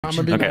I'm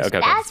gonna be Okay.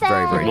 That's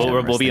very, very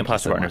generous. We'll be Thank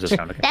imposter you so partners much. this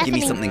round. Okay. Give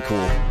me something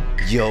cool.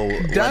 Yo,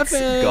 let's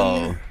Devin.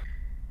 go.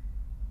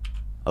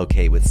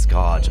 Okay, with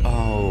Scarge.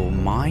 Oh,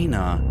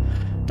 Miner.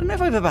 Don't know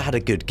if I've ever had a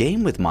good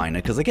game with Miner,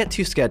 because I get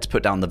too scared to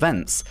put down the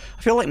vents.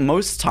 I feel like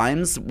most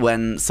times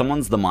when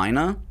someone's the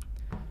Miner,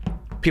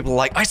 people are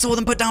like, I saw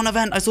them put down a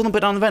vent, I saw them put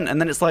down a vent, and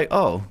then it's like,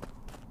 oh.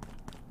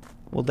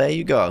 Well, there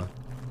you go.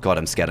 God,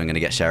 I'm scared I'm gonna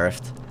get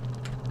sheriffed.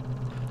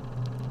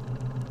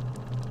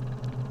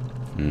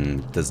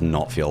 Does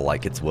not feel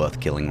like it's worth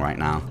killing right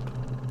now.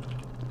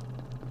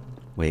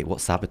 Wait,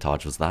 what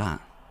sabotage was that?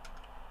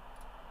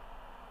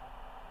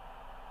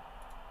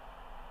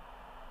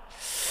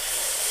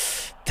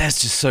 There's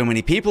just so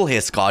many people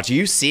here, Scarge. Are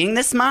you seeing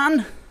this,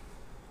 man?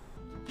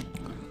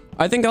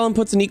 I think Alan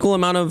puts an equal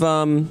amount of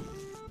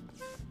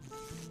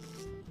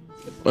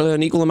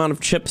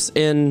chips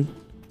in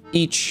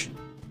each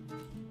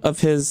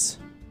of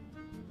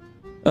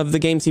the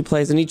games he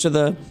plays and each of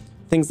the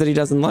things that he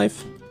does in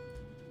life.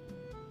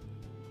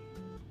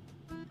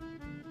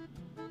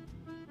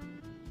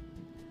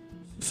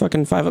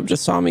 Fucking 5-Up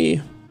just saw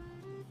me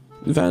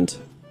vent.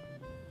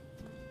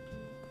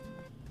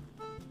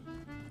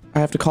 I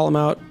have to call him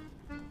out.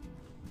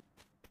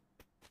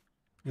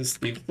 Is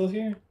Steve still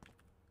here?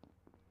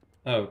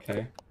 Oh,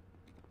 okay.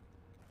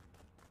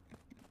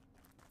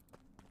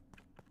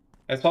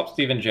 I swapped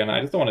Steve and Jenna.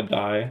 I just don't want to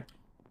die.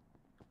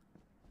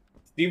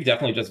 Steve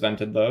definitely just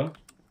vented, though.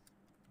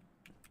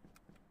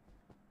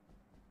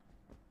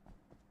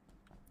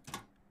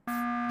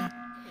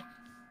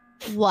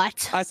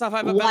 What? I saw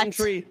 5-Up button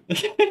tree.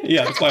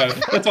 Yeah, that's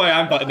why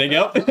I'm buttoning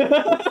up.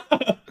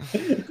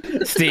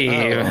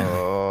 Steve.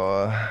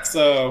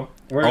 So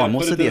we're gonna I'm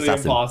put also it to the the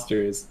assassin.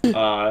 imposters.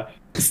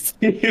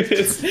 Steve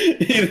is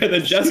either the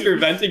jester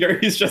venting or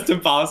he's just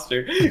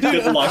imposter.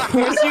 Good luck. Of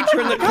course you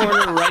turn the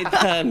corner right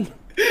then.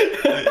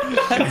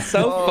 That's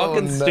so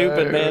fucking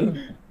stupid,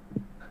 man.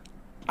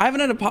 I haven't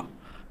had a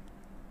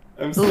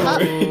I'm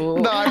sorry.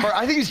 No,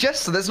 I think he's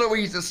Jester. There's no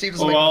way Steve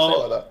doesn't make a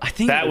mistake like that. I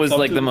think That was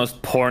like the most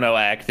porno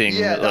acting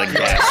like I've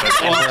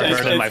ever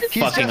heard in my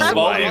fucking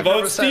life.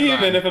 Vote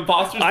Steve, and if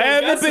imposters I don't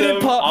haven't guess been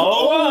him,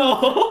 oh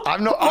well.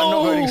 I'm not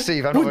voting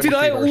Steve. I'm not voting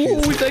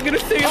Steve. Was I gonna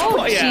say?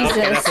 Oh, Yeah,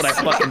 okay, that's what I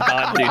fucking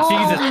thought, dude. Oh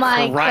Jesus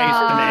my Christ,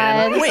 God.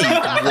 man. Wait,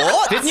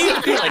 what? Didn't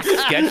you do like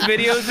sketch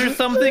videos or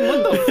something?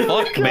 What the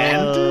fuck,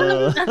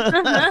 man?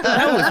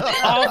 That was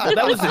awful.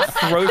 That was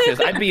atrocious.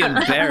 I'd be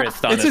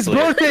embarrassed, honestly. It's his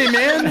birthday,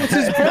 man. It's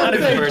his Not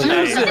his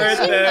birthday.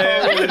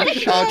 birthday.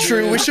 Jesus. Oh,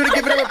 true. We should have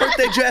given him a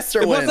birthday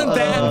jester It win. wasn't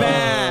that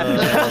bad.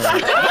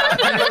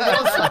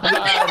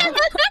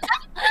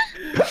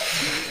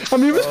 I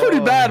mean, it was pretty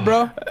bad,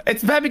 bro.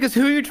 It's bad because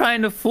who are you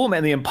trying to fool,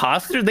 man? The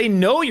imposter? They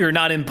know you're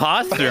not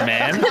imposter,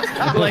 man.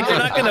 Like, you're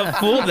not gonna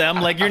fool them.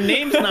 Like, your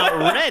name's not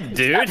red,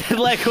 dude.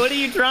 Like, what are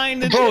you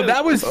trying to do? Bro,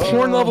 that was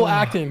porn level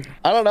acting.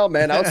 I don't know,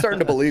 man. I was starting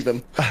to believe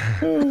him.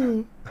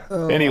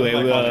 Anyway,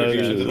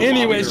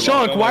 Anyways,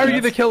 Chunk, why are you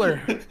the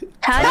killer?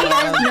 How do you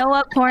guys know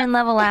what porn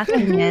level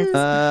acting is?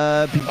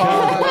 No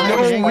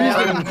reason.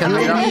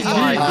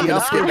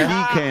 Let's get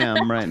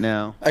VCam right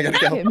now. I gotta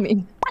go.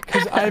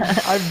 Because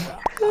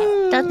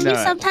Don't you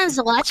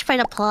sometimes watch for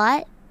the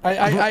plot? I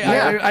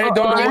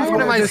don't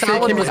know.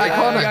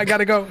 I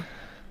gotta go.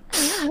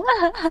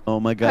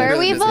 Oh my god. Are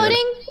we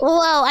voting?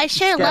 Whoa, I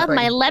sure love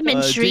my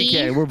lemon tree.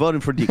 DK, we're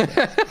voting for DK.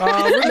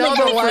 No,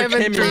 the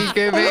lemon tree,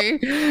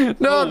 Kimmy.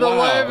 No, the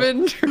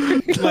lemon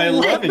tree. My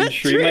lemon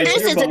tree. My This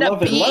dear isn't a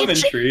beloved lemon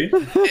beach. tree.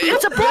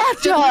 It's a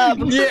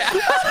bathtub.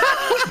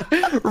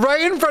 Yeah.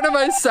 Right in front of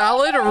my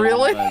salad?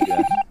 Really?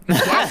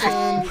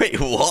 Wait,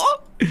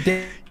 what?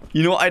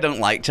 You know what I don't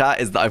like, chat,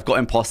 is that I've got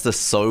imposter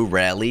so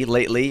rarely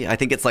lately. I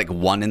think it's like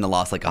 1 in the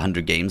last like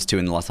 100 games, 2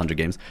 in the last 100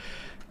 games.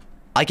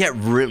 I get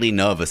really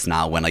nervous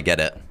now when I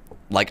get it.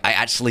 Like, I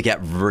actually get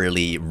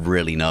really,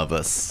 really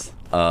nervous.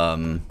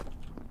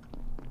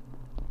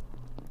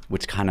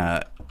 Which kind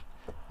of...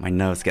 My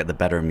nerves get the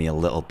better of me a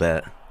little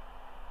bit.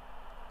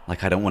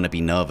 Like, I don't want to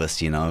be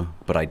nervous, you know?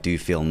 But I do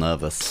feel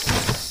nervous.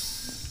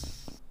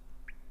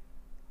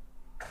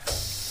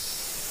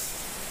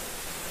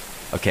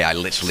 Okay, I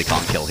literally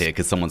can't kill here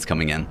because someone's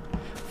coming in.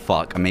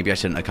 Fuck, maybe I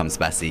shouldn't have come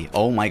Spessy.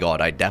 Oh my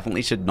god, I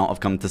definitely should not have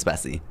come to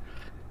Spessy.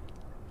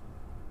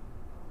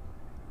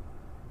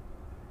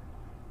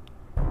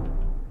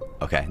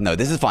 Okay, no,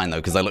 this is fine though,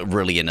 because I look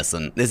really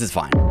innocent. This is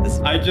fine.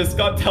 I just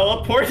got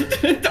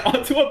teleported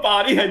onto a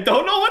body. I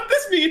don't know what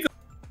this means.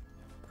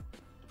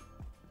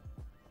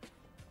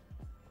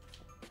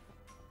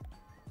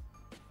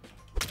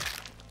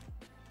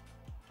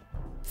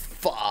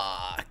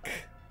 Fuck.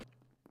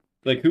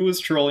 Like, who was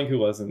trolling, who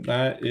wasn't?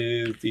 That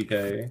is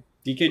DK.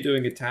 DK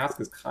doing a task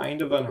is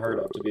kind of unheard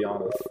of, to be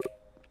honest.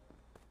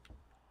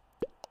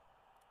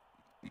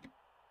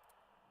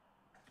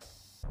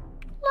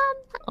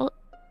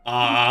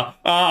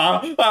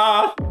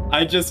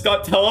 I just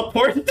got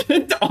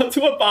teleported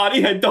onto a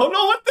body. I don't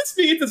know what this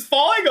means. It's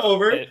falling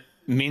over. It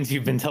means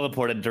you've been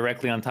teleported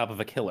directly on top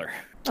of a killer.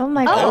 Oh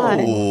my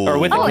god. Oh. Or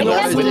with a Oh, it killer.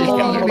 can't be, With a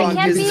killer. it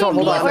can't be me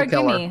or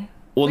Gimme.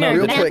 Well, no,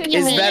 Real the- quick,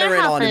 is Yeah,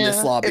 veteran on in Hafu.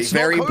 this lobby? It's not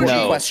Very Koji. important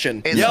No.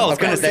 question. It's Yeah, I not was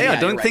going to Koji. say, I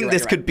You're don't right, think you're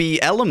this right. could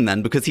be Ellum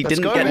then, because he Let's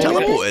didn't go, get man.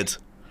 teleported.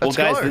 well, Let's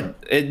guys, go.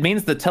 it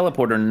means the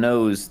teleporter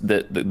knows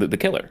the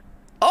killer.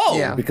 Oh,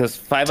 Yeah. Because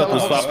 5 Up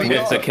was Teleporter, swapped speak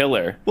with the up.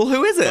 killer. well,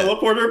 who is it?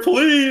 Teleporter,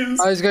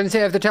 please. I was going to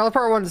say, if the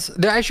teleporter ones,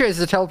 the issue is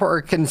the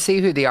teleporter can see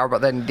who they are,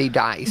 but then they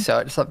die, so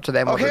it's up to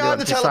them. what Okay, they're I'm doing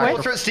the to decide.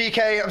 teleporter. It's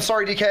DK. I'm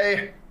sorry,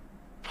 DK.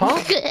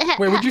 Huh?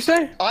 Wait, what'd you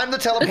say? I'm the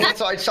teleporter.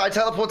 So I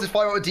teleported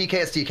 5 Up with DK.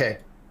 It's DK.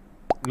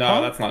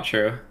 No, that's not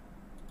true.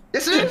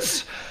 Yes, it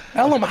is.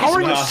 Ellum, how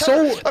are you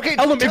so... Okay,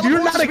 Ellum, if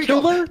you're not a speak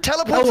killer... up.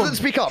 Teleporter Ellum, doesn't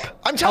speak up.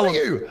 I'm telling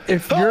Ellum, you.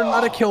 if you're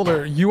not a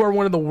killer, you are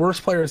one of the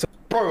worst players.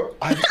 Bro,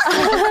 Sound like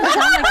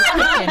a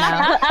teacher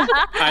now.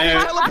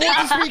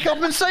 teleporter speak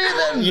up and say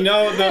it then. You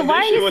know, the Why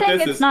are issue you with saying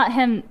this it's is not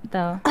him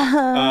though?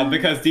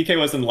 because DK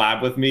was in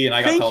lab with me and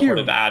I got Thank you.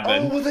 teleported to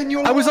admin. Oh, well then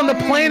you're I was on the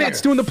lying.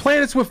 planets, doing the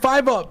planets with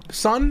 5-Up,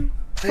 son.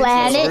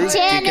 Planet DK's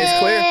clear.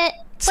 Janet.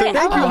 So Wait,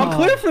 thank you, I'm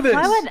clear for this.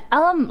 Why would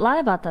Ellum lie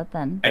about that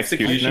then?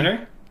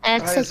 Executioner?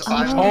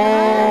 Executioner.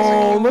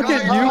 Oh, look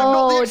at I'm you.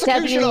 not the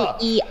executioner.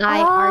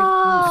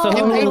 WEIRD. So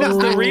Hey, no, who's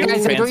the real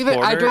guys, I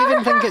don't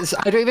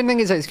transporter? even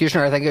think it's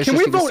executioner. I think it's Can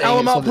just we he was vote saying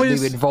Ellum it so out, that they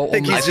please? would vote I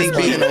think him. he's just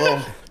being a little...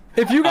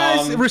 If you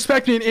guys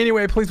respect me in any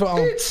way, please vote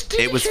Ellum.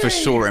 It was for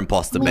sure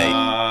imposter bait.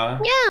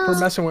 For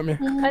messing with me.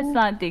 That's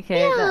not DK.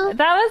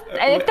 That was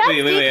if that's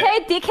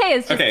wait. DK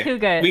is just Okay, too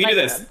good. we can do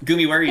Like, this.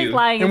 Gumi, where are he's you?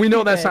 lying And we is know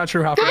too that's good. not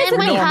true, Hafu. I'm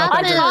We know I'm not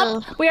On that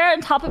good. top, we are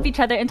on top of each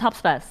other in top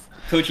spec.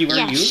 Kochi,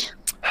 where are you?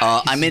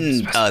 I'm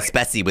in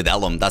Speci with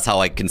Ellum. That's how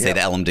I can say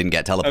that Ellum didn't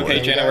get teleported.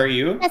 Okay, Jenna, where are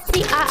you? Let's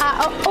see.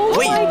 Oh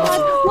Wait. my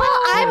god. Well,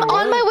 I'm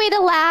on my way to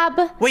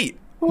lab. Wait,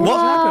 what?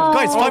 Whoa.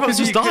 Guys, 5 Up 'cause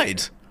just you-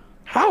 died.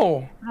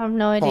 How? I have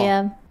no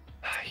idea.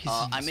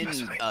 I'm in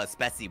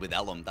Speci with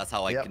Ellum. That's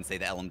how I can say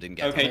that Ellum didn't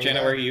get Okay,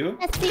 Jenna, where are you?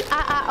 Let's see.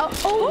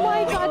 Oh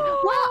my god.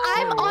 Well,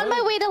 I'm on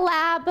my way to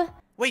lab.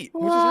 Wait,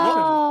 Whoa. what?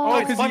 Oh,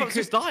 Guys, 'cause 5 you Up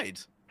just died.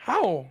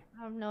 How?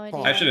 I have no idea.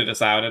 I should have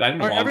decided. I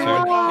didn't Alright, want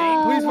everyone,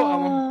 to. please vote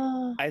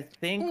Ellum. I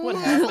think what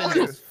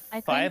happened is I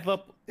think 5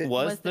 Up was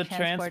was the the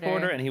transporter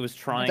transporter. and he was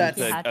trying That's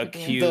to had to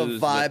be. accuse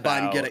The vibe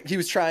I'm without- getting. He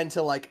was trying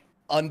to, like,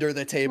 under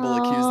the table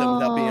accuse them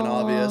without being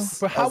obvious.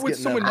 But how I was would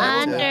getting someone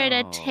that know vibe, too.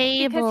 Under the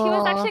table. Because he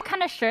was actually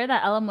kind of sure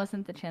that Ellum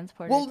wasn't the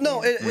transporter. Well,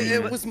 no, too.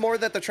 it was more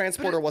that the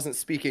transporter wasn't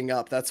speaking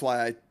up. That's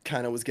why I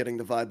kind of was getting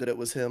the vibe that it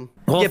was him.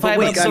 Well, Yeah, but 5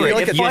 wait, Up, sorry,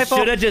 if if you 5 Up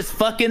should have just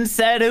fucking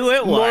said who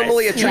it was.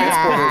 Normally a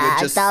transporter would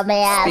just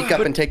dumbass. speak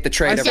up and take the I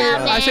trade every say,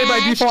 time. I say by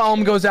default,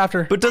 Ellum goes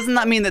after. But doesn't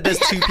that mean that there's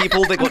 2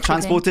 people that got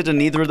transported and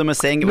neither of them are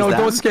saying it was No, them?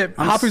 don't skip.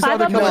 Hafu's the 5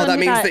 other Up killer. No, Ellum that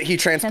means got that he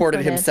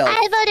transported transported. himself.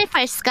 I voted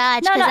for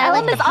Scotch. No, 'cause I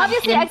Ellum like is the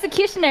obviously pumpkin.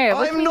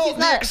 executioner. which I'm means not he's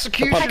the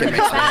executioner. technically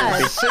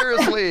bad.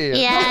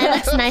 Seriously. Yeah, it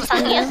looks nice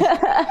on you.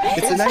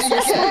 It's a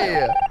nice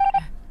Okay.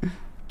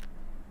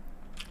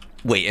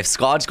 Wait, if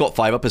Scarge got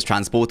 5 Up as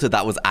transporter,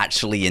 that was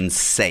actually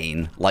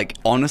insane. Like,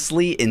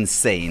 honestly,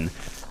 insane.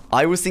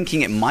 I was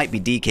thinking it might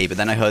be DK, but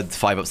then I heard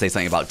 5 Up say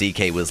something about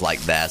DK was, like,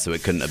 there, so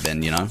it couldn't have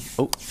been, you know?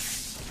 Oh.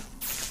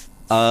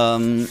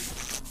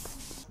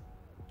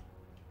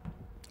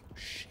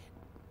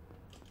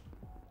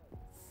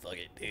 Fuck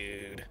it,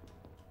 dude.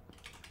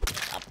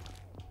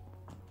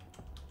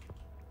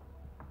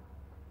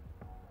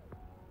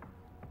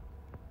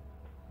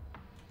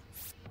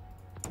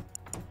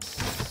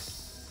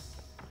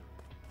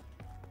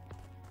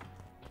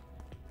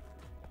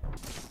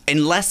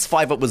 Unless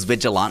 5 Up was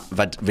vigilant,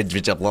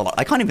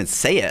 I can't even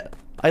say it.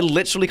 I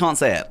literally can't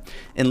say it.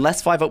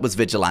 Unless 5 Up was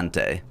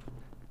vigilante.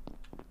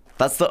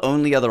 That's the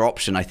only other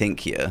option I think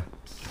here.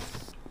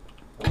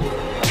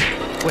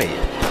 Wait,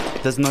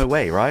 there's no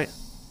way, right?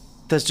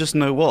 There's just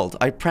no world.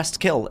 I pressed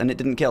kill and it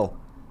didn't kill.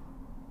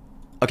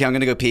 Okay, I'm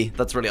gonna go pee.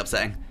 That's really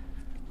upsetting.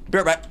 Be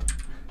right back.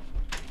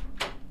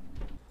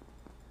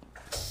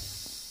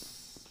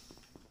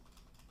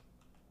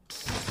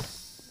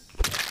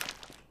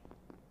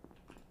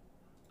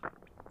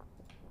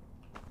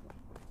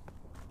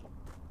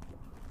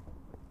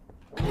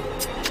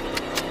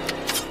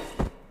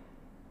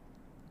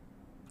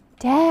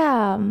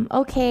 Damn.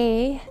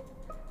 Okay.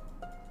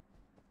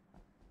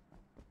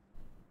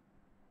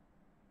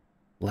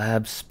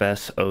 Lab Spec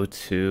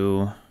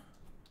 02. I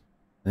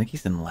think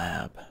he's in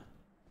lab.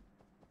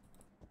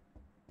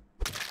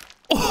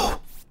 Oh!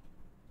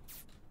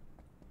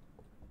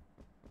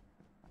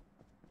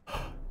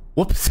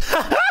 Whoops.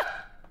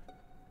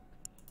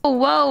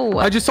 Whoa.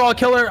 I just saw a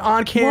killer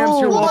on cams. Whoa.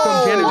 You're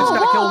welcome. Janet just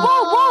got killed.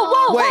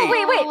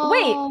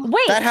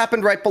 Wait. That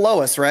happened right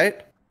below us,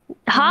 right?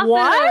 Hafu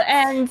What?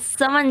 and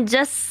someone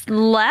just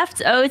left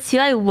O2.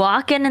 I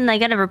walk in and I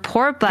get a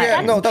report, but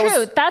Yeah, no, that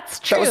was That's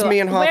true. that was me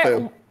and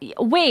Hafu.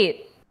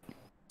 Wait.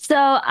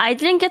 so I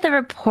didn't get the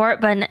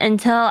report button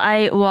until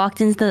I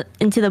walked into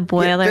the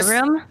boiler this-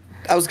 room.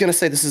 I was gonna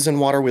say this is in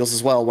Water Wheels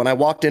as well. When I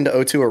walked into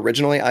O2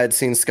 originally, I had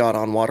seen Scott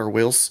on Water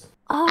Wheels.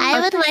 Oh, I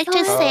would like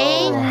to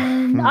say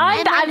I'm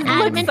admin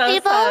looking so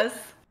table. sus.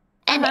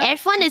 and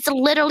everyone is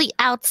literally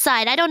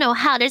outside. I don't know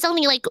how. There's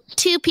only like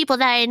 2 people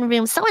that are in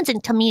rooms. Someone's in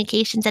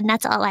communications, and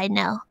that's all I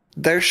know.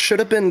 There should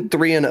have been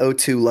 3 and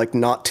O2 like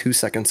not 2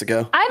 seconds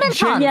ago. I'm in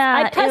comms.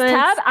 Yeah, I pressed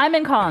tab. I'm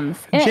in comms.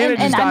 Janet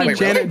just died.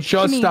 Janet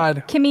just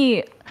died.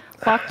 Kimmy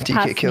walked DK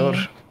past killed.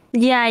 me.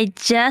 Yeah, I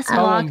just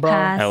walked bro.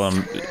 past.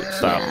 Ellum,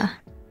 stop.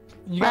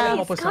 You gotta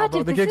help us Scott, out,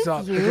 bro. The is this gig's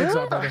up. The you? gig's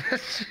up, brother.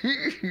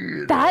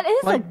 That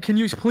is Like, can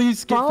you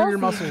please get through your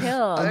ballsy muscles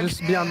kill. and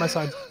just be on my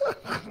side?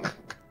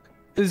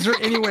 Is there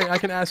any way I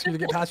can ask you to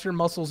get past your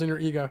muscles and your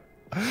ego?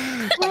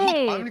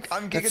 wait.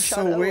 I'm Giga That's Chat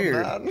so Ellen,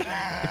 weird. man.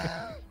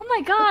 Oh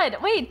my god.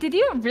 Wait, did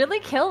you really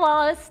kill while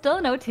I was still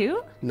in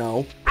O2?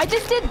 No. I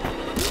just did.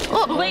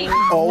 Oh, wait.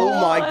 Oh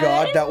my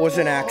god, that was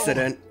an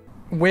accident.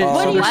 Wait,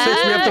 so there's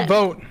 6 we have to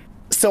vote.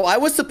 So I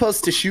was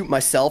supposed to shoot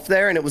myself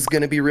there, and it was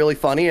going to be really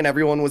funny, and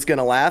everyone was going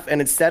to laugh.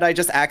 And instead, I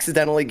just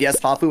accidentally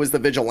guessed Hafu was the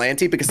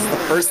vigilante because it's the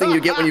first thing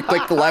you get when you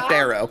click the left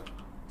arrow.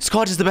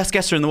 Scott is the best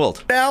guesser in the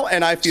world. Now,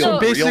 and I feel So real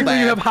basically,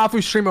 bad. you have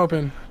Hafu stream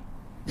open.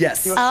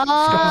 Yes. He's a stream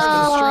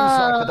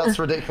sniper. That's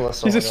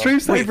ridiculous. He's Oh a my stream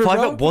God. Wait, sniper, bro.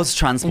 Private was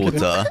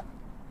transporter.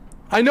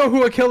 I know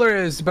who a killer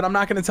is, but I'm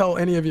not gonna tell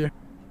any of you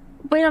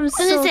Wait, I'm What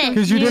so is it?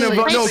 because you didn't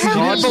vote. No, because you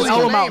didn't vote What's your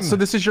Ellum out. name? So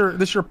this is your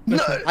No,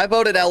 I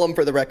voted Ellum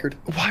for the record.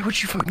 why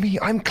would you vote me?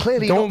 I'm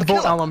clearly Don't not the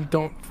vote killer. Ellum.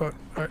 Don't vote.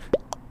 All right.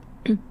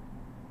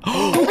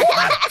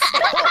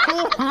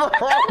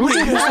 Who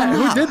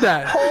did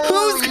that?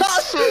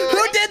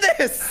 Who did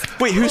this?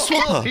 Wait, who's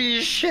Swapper?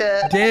 Holy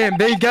shit. Damn,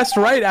 they guessed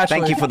right. Actually.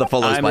 Thank you for the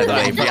follows, I'm by the way.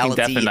 fucking Reality.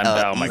 deafened.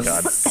 I'm oh my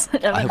god.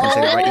 I hope I'm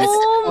saying it right.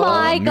 Oh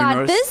my god,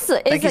 Numerous.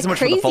 this Thank you is so a much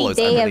for the crazy follows.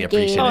 I day really of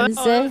appreciate games.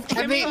 it.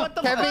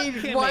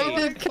 Kevin, why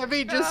did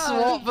Kevin just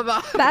swap for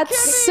that?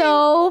 That's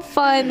so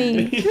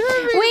funny.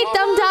 Wait,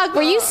 Dumb Dog,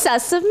 were you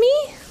sus of me?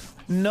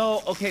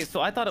 No, okay, so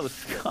I thought it was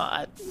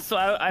Scott. So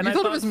I You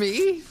thought it was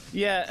me?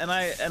 Yeah, and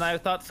I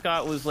thought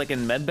Scott was like in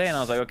medbay, and I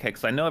was like, okay,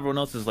 because I know everyone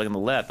else is like on the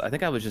left. I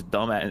think I was just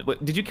dumb at it.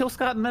 Wait, did you kill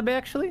Scott in medbay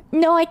actually?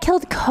 No, I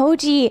killed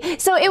Koji.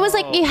 So it was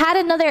like you had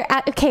another.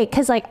 Okay,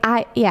 because like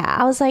I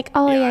was like,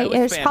 oh Yeah, I yeah, was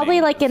it was probably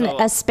spamming, like a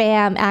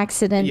spam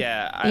accident.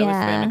 Yeah, I was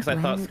spamming because I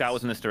thought Scott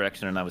was in this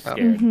direction, and I was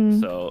scared.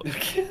 So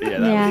yeah, that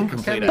was a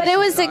complete. But it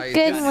was a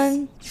good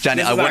one.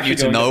 Janet, I want you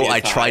to know I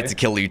tried to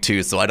kill you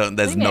too, so I don't.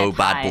 There's no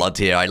bad blood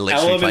here. I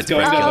literally tried to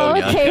kill you.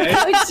 Okay,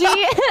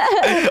 Koji.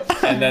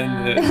 And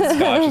then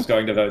Scotch is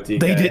going to vote DK.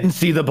 They didn't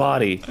see the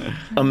body.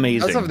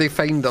 Amazing. That's if they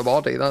find the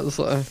body. That's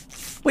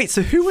Wait,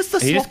 so who was the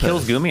He just swapper?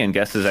 kills Gumi and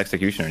guesses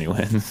executioner and he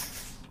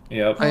wins.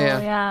 Yep. Oh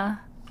yeah.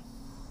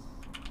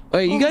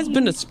 Wait, you guys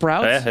been to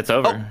Sprouts? Oh, yeah, it's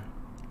over.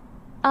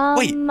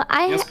 Wait.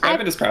 I've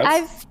Instacarted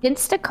Sprouts.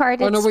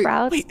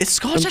 Wait, is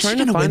Scotch I'm actually trying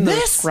to gonna win find those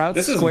this? Sprouts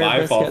This is square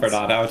my fault for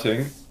biscuits. not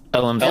outing.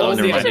 Ellum's Ellum's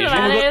under the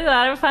my idea.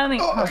 I finally.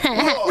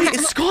 Wait,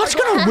 is Scotch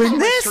gonna win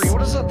this?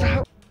 What is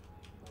that?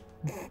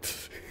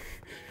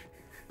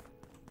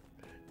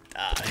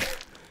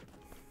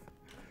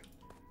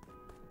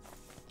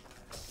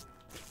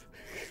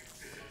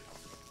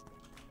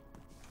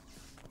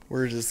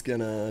 We're just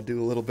gonna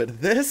do a little bit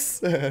of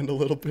this and a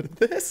little bit of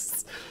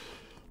this.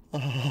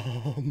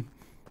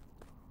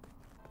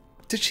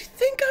 Did she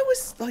think I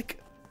was like?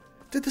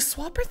 Did the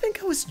swapper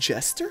think I was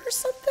Jester or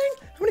something?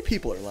 How many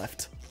people are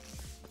left?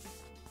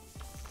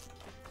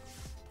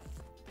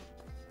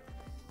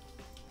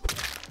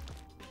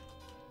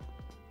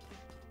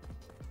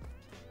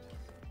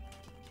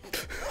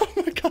 Oh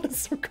my god,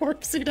 it's so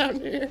corpsey down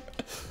here.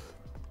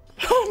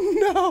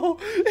 Oh no,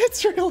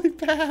 it's really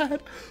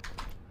bad.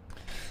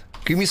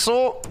 Give me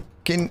saw.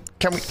 Can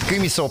we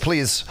give me saw,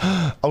 please?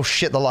 Oh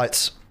shit, the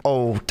lights.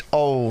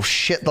 Oh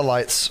shit, the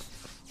lights.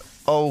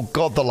 Oh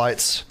god, the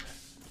lights.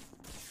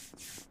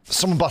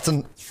 Someone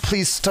button.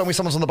 Please tell me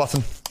someone's on the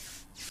button.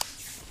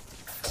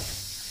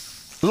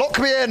 Lock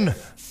me in.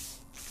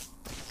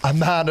 A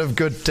man of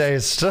good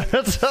taste. What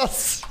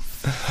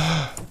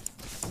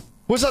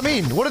does that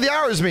mean? What do the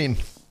arrows mean?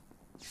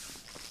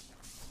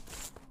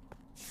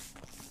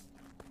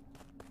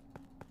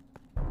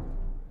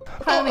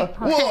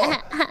 Whoa!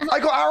 I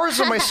got arrows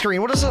on my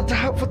screen. What is that?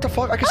 What the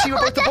fuck? I can see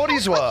where both the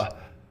bodies were.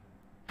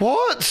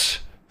 What?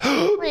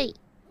 Wait.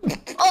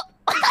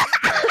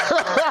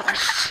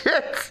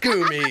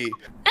 Gumi.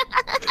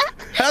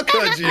 How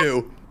could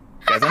you?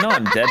 Guys, I know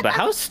I'm dead, but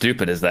how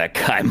stupid is that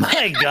guy?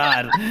 My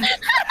god.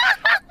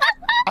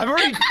 I've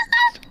already.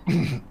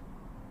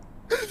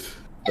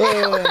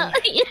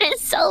 You're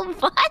so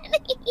funny.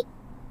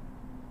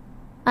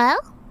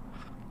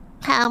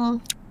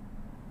 Well,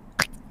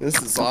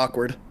 This is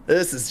awkward.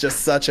 This is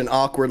just such an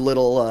awkward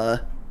little,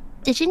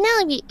 did you know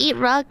if you eat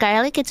raw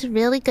garlic, it's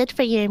really good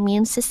for your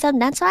immune system?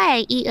 That's why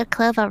I eat a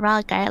clove of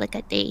raw garlic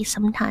a day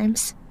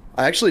sometimes.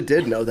 I actually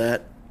did know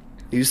that.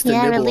 I used to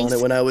Yeah, nibble on release-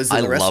 it when I was in I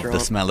a love restaurant. the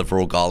smell of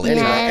raw garlic.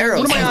 Anyway, Yeah,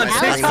 arrows. what am I on,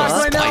 Spicy. TikTok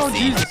right now?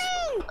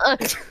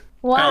 Spicy.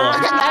 Wow.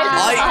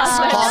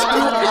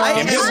 I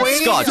am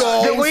Scotch.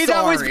 so The way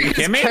that was sorry.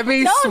 because Kimmy?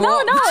 Kevin No,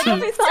 swapped.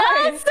 don't be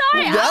sorry.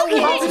 Sorry. That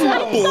Okay.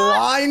 was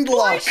blind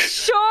luck.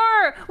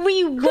 Sure,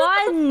 we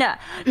won.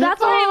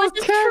 That's why it was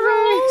just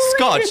true.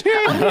 Scotch.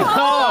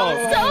 Oh,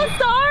 so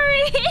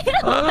sorry.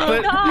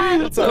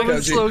 God. That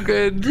was so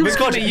good.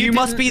 Scott, you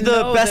must be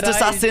the best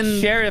assassin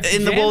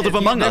in the world of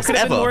Among Us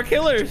ever. More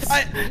killers.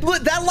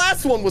 That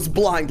last one was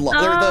blind luck. Or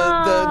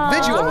the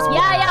Vigi one was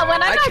blind. Yeah,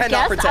 when I got cannot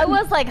guessed, pretend. I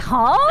was like,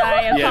 huh?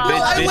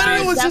 I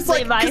literally was just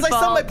like, because I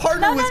saw my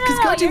partner was, because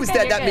Koji was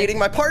dead that good. meeting.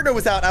 My partner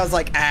was out. I was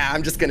like,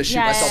 I'm just gonna shoot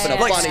myself in a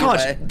Like, funny Scott,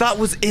 way. that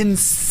was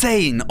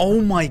insane.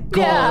 Oh my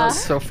god. That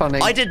was so funny.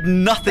 I did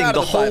nothing Out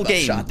the of the whole 5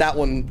 game. shot. That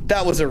one,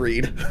 that was a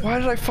read. Why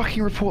did I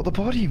fucking report the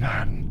body,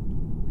 man?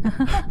 I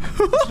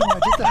don't know why I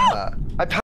did that. I